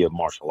 this idea of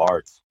martial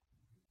arts.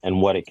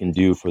 and what it can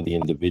do for the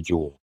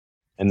individual.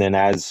 And then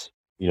as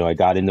I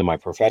got into my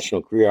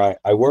professional career,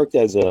 I worked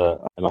as an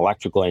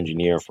electrical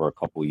engineer for a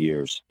couple of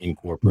years in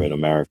corporate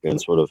America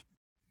and sort of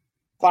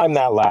climbed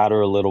that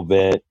ladder a little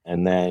bit,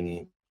 and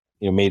then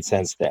made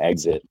sense to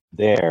exit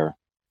there.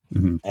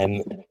 Mm-hmm.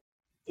 And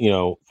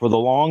for the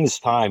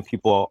longest time,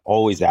 people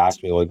always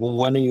ask me, like, well,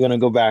 when are you going to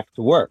go back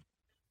to work?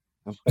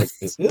 I'm like,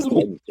 this is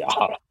my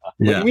job. What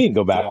do you mean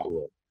go back to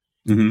work?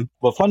 Mm-hmm.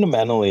 But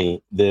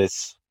fundamentally,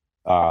 this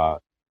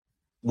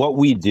what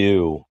we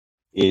do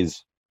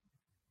is,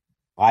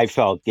 I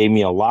felt, gave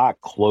me a lot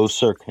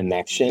closer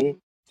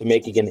connection to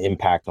making an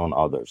impact on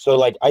others. So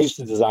like I used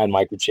to design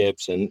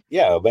microchips, and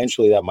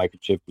eventually that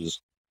microchip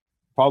was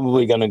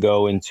probably going to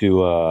go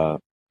into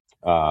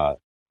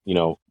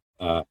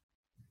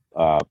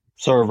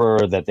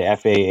server that the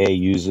FAA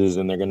uses,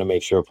 and they're going to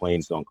make sure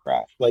planes don't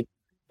crash. Like,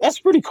 that's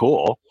pretty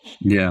cool.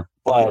 Yeah.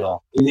 But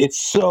it's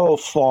so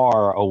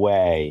far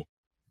away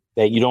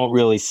that you don't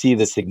really see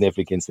the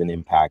significance and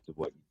impact of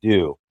what you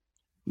do.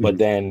 But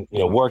then,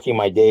 working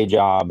my day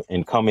job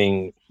and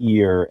coming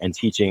here and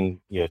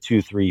teaching,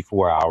 2, 3,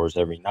 4 hours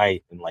every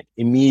night, and like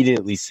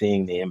immediately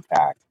seeing the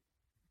impact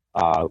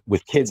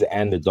with kids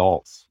and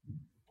adults.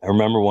 I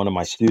remember one of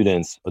my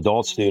students,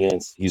 adult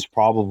students, I was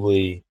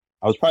probably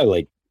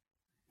like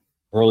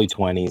early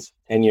 20s,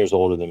 10 years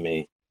older than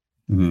me,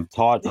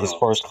 taught his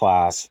first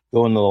class,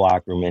 go into the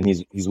locker room, and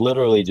he's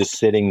literally just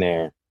sitting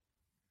there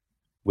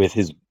with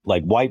his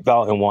like white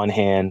belt in one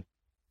hand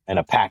and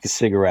a pack of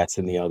cigarettes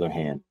in the other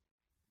hand.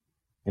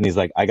 And he's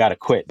like, I got to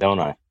quit, don't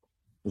I? I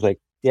was like,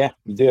 yeah,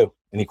 you do.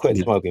 And he quit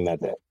smoking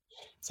that day.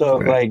 So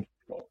like,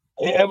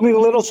 I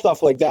mean, little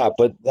stuff like that,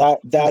 but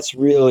that's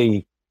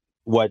really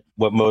what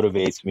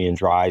motivates me and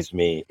drives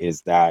me,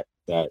 is that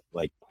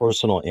like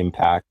personal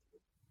impact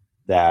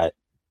that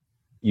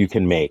you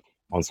can make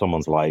on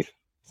someone's life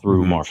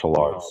through martial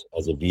arts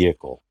as a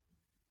vehicle.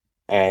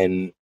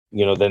 And,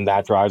 then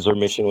that drives our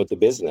mission with the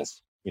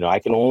business. I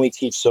can only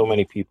teach so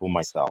many people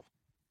myself.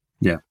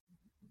 Yeah.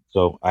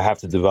 So I have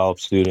to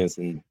develop students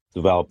and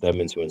develop them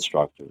into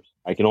instructors.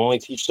 I can only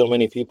teach so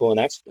many people in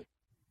Exton.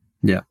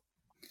 Yeah.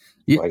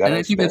 Yeah. So and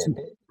I think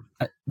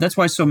that's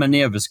why so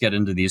many of us get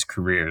into these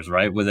careers,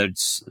 right? Whether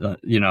it's,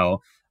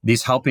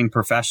 these helping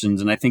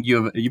professions. And I think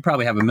you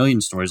probably have a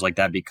million stories like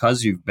that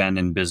because you've been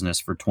in business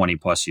for 20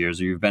 plus years,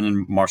 or you've been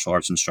in martial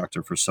arts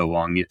instructor for so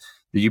long.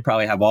 You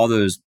probably have all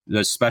those,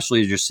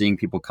 especially as you're seeing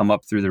people come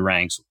up through the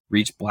ranks,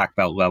 reach black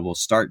belt level,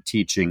 start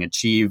teaching,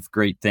 achieve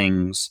great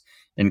things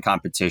in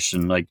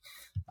competition. Like,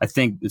 I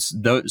think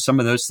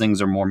some of those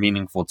things are more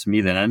meaningful to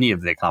me than any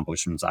of the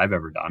accomplishments I've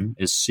ever done,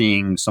 is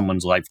seeing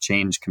someone's life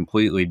change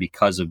completely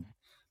because of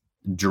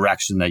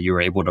direction that you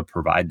were able to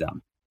provide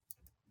them.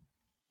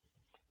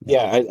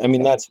 Yeah, I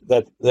mean,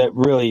 that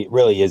really,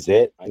 really is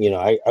it.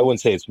 I wouldn't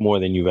say it's more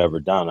than you've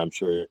ever done. I'm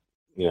sure,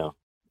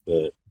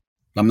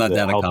 I'm not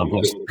that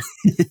accomplished.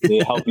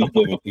 The help you've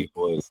given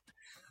people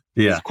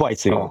is quite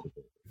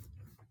significant.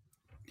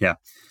 Yeah.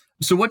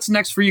 So what's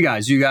next for you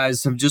guys? You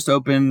guys have just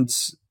opened,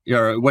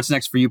 or what's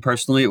next for you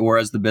personally or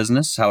as the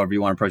business, however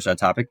you want to approach that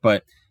topic,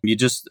 but you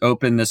just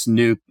opened this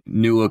new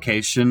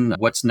location.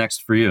 What's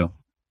next for you?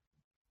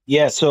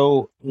 Yeah.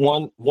 So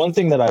one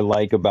thing that I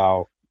like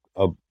about,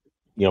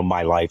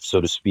 my life,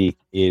 so to speak,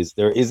 is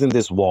there isn't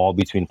this wall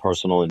between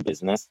personal and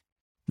business,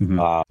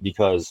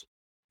 because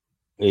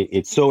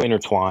it's so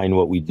intertwined,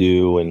 what we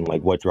do and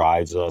like what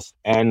drives us.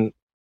 And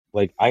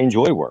like, I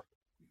enjoy work.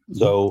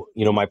 So,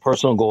 my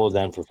personal goals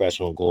and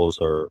professional goals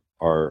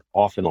are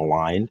often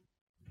aligned.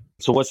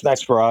 So what's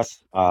next for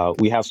us?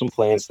 We have some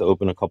plans to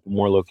open a couple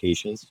more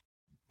locations,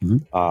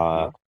 in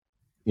the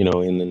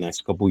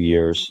next couple of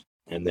years.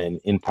 And then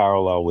in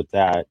parallel with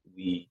that,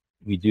 we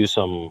do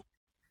some,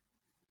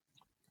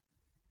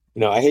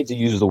 I hate to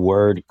use the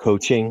word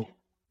coaching.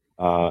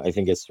 I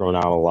think it's thrown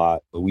out a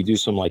lot, but we do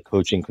some like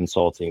coaching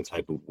consulting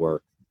type of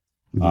work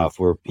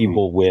for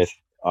people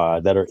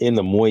that are in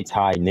the Muay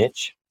Thai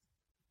niche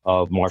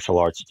of martial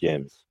arts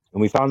gyms.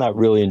 And we found that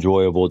really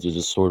enjoyable to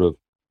just sort of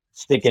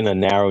stick in a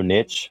narrow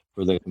niche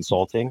for the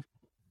consulting.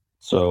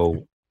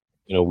 So,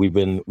 we've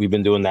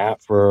been doing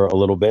that for a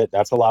little bit.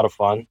 That's a lot of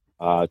fun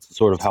to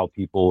sort of help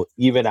people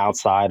even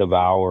outside of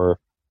our,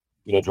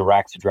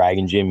 direct to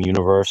Dragon Gym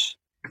universe,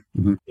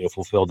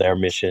 fulfill their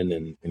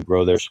mission and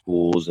grow their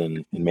schools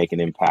and make an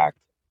impact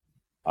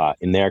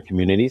in their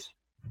communities.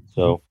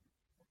 So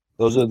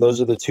those are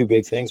the two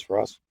big things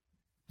for us.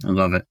 I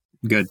love it.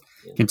 Good.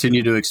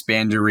 Continue to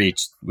expand your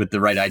reach with the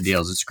right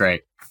ideals. It's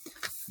great.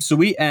 So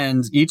we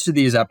end each of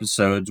these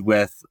episodes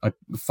with a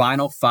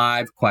final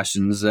 5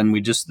 questions, and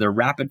they're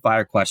rapid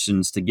fire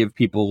questions to give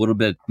people a little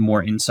bit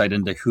more insight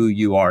into who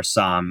you are,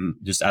 Sam,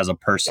 just as a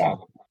person.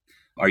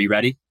 Are you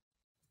ready?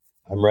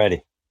 I'm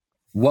ready.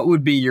 What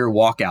would be your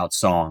walkout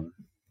song?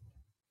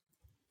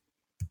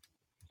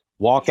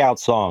 Walkout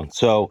song.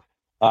 So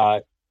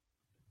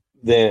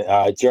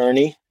the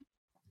Journey.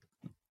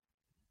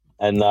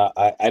 And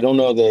I don't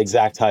know the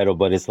exact title,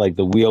 but it's like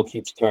The Wheel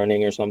Keeps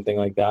Turning or something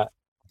like that.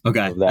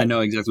 Okay. I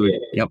know exactly.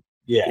 Yep.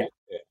 Yeah.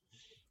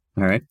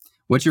 All right.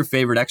 What's your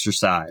favorite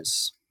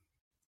exercise?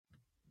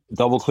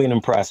 Double clean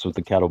and press with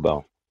the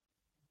kettlebell.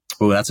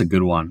 Oh, that's a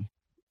good one.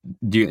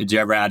 Do you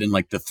ever add in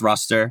like the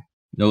thruster,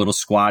 the little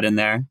squat in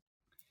there?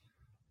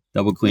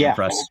 Double clean and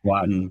press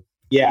squat. And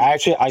yeah,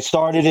 actually, I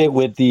started it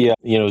with the,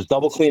 it was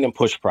double clean and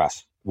push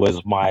press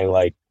was my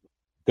like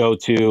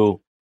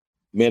go-to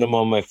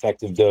minimum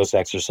effective dose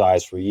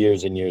exercise for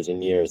years and years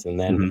and years. And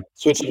then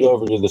switched it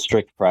over to the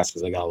strict press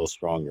because I got a little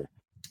stronger.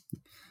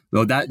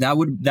 Well,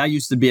 that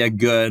used to be a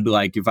good,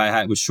 like if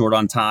I was short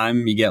on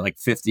time, you get like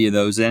 50 of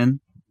those in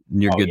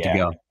and you're good to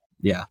go.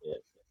 Yeah.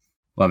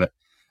 Love it.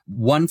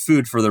 One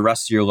food for the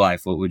rest of your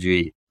life, what would you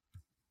eat?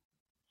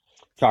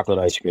 Chocolate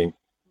ice cream.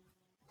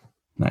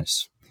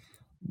 Nice.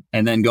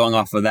 And then going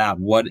off of that,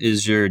 do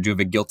you have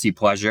a guilty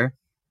pleasure?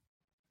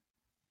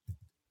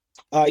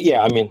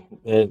 Yeah, I mean,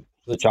 the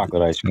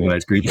chocolate ice cream.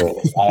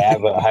 I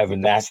have a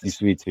nasty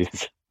sweet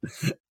tooth.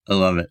 I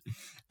love it.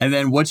 And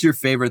then what's your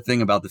favorite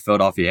thing about the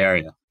Philadelphia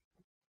area?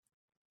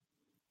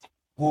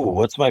 Ooh,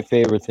 what's my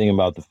favorite thing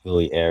about the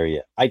Philly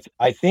area? I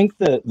think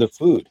the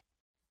food.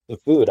 The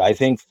food. I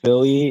think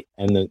Philly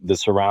and the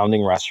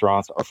surrounding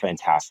restaurants are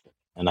fantastic.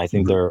 And I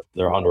think they're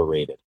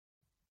underrated.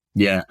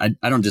 Yeah, I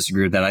don't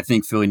disagree with that. I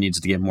think Philly needs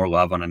to get more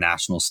love on a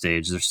national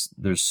stage.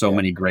 There's so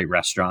many great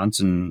restaurants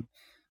and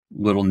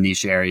little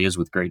niche areas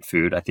with great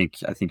food. I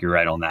think you're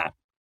right on that.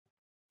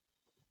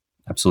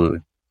 Absolutely.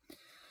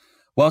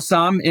 Well,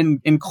 Sam,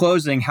 in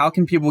closing, how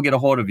can people get a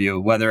hold of you,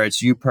 whether it's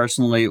you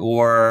personally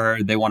or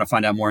they want to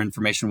find out more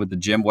information with the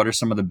gym? What are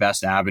some of the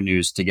best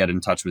avenues to get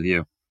in touch with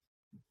you?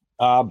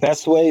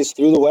 Best way is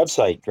through the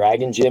website,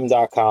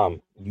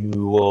 dragongym.com.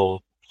 You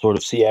will sort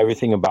of see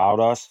everything about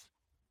us.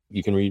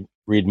 You can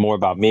read more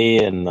about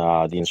me and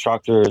the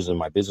instructors and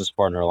my business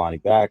partner, Alani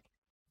Beck.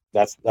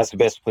 That's the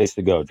best place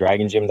to go,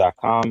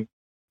 dragongym.com.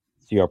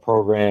 See our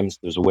programs.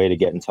 There's a way to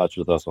get in touch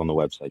with us on the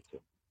website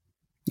too.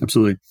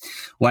 Absolutely.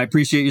 Well, I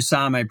appreciate you,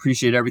 Sam. I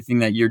appreciate everything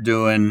that you're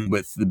doing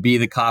with the Be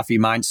the Coffee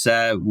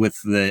mindset, with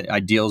the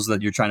ideals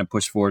that you're trying to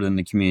push forward in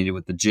the community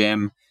with the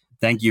gym.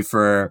 Thank you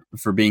for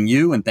being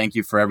you, and thank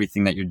you for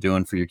everything that you're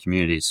doing for your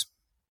communities.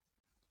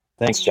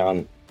 Thanks,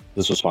 John.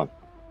 This was fun.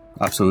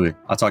 Absolutely.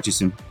 I'll talk to you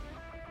soon.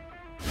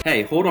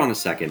 Hey, hold on a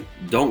second.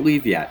 Don't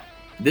leave yet.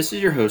 This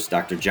is your host,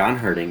 Dr. John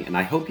Herding, and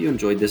I hope you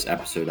enjoyed this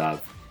episode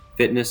of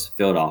Fitness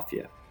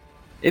Philadelphia.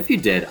 If you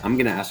did, I'm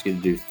going to ask you to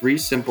do 3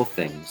 simple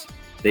things.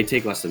 They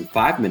take less than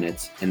 5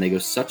 minutes, and they go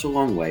such a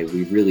long way,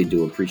 we really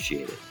do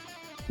appreciate it.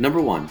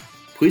 Number 1,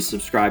 please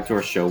subscribe to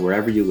our show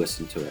wherever you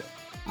listen to it,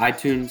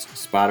 iTunes,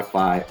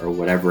 Spotify, or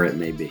whatever it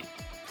may be.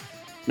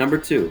 Number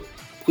 2,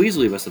 please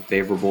leave us a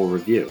favorable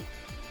review.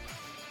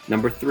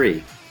 Number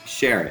 3,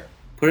 share it.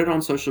 Put it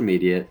on social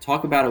media,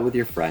 talk about it with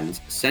your friends,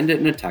 send it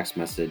in a text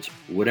message,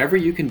 whatever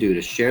you can do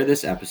to share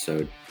this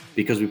episode,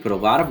 because we put a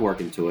lot of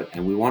work into it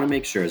and we want to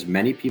make sure as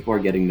many people are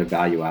getting the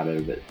value out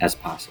of it as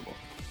possible.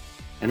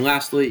 And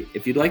lastly,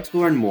 if you'd like to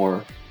learn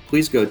more,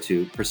 please go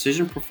to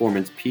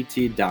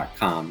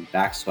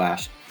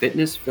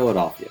precisionperformancept.com/Fitness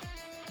Philadelphia.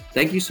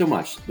 Thank you so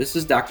much. This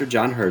is Dr.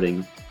 John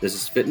Herding. This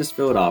is Fitness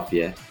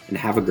Philadelphia, and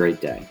have a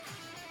great day.